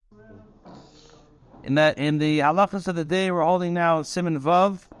In the halachas of the day, we're holding now Siman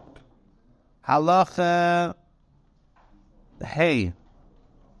Vav, halacha hey.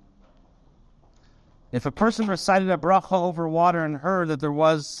 If a person recited a bracha over water and heard that there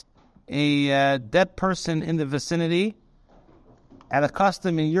was a dead person in the vicinity, and the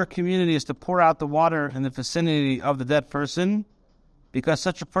custom in your community is to pour out the water in the vicinity of the dead person, because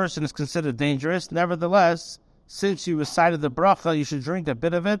such a person is considered dangerous, nevertheless, since you recited the bracha, you should drink a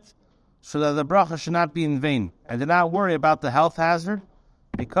bit of it, so that the bracha should not be in vain. And do not worry about the health hazard,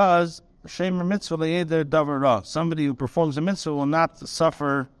 because shemer mitzvah le'eder davar ra. Somebody who performs a mitzvah will not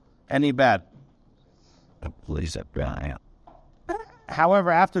suffer any bad.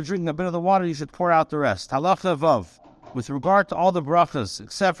 However, after drinking a bit of the water, you should pour out the rest. Halacha vav. With regard to all the brachas,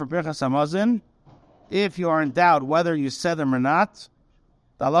 except for birchas hamazon, if you are in doubt whether you said them or not,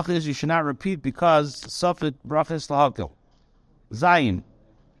 the halacha is you should not repeat because safek brachas lahakil. Zayin.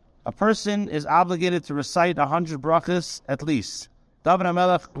 A person is obligated to recite 100 brachas at least. David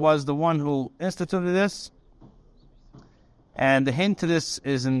HaMelech was the one who instituted this. And the hint to this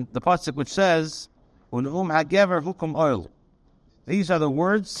is in the pasuk which says, Un'um hagever hukum oil. These are the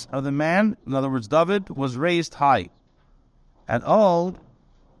words of the man, in other words, David, was raised high. And oil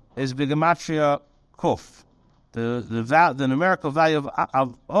is bigematria kuf. The numerical value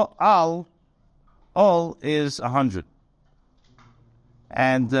of al is 100.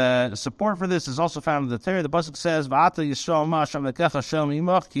 And support for this is also found in the Torah. The pasuk says, "Va'ata Yisrael ma Hashem lekecha Hashem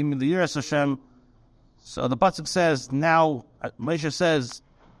imach ki mi'yiras Hashem." So the pasuk says, now Moshe says,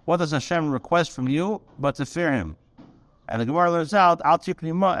 "What does Hashem request from you but to fear Him?" And the Gemara learns out, "Al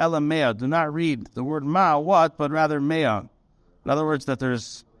tikni ma ela mea." Do not read the word ma what, but rather mea. In other words, that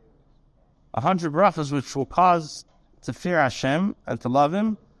there's 100 brachas which will cause to fear Hashem and to love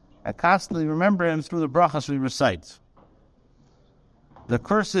Him and constantly remember Him through the brachas we recite. The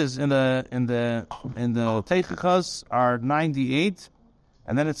curses in the Teichachas are 98,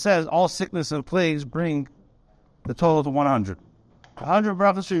 and then it says all sickness and plagues bring the total to 100. 100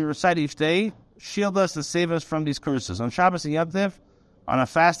 brachas we recite each day shield us and save us from these curses. On Shabbos and Yom Tov, on our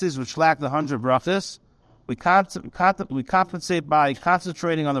fastings which lack the 100 brachas, we compensate by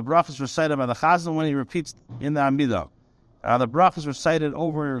concentrating on the brachas recited by the Chazan when he repeats in the Amidah. The brachas recited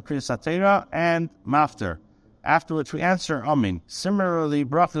over Kriyas HaTorah and Mafter, after which we answer Amin. Similarly,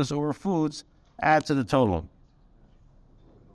 brachas over foods add to the total.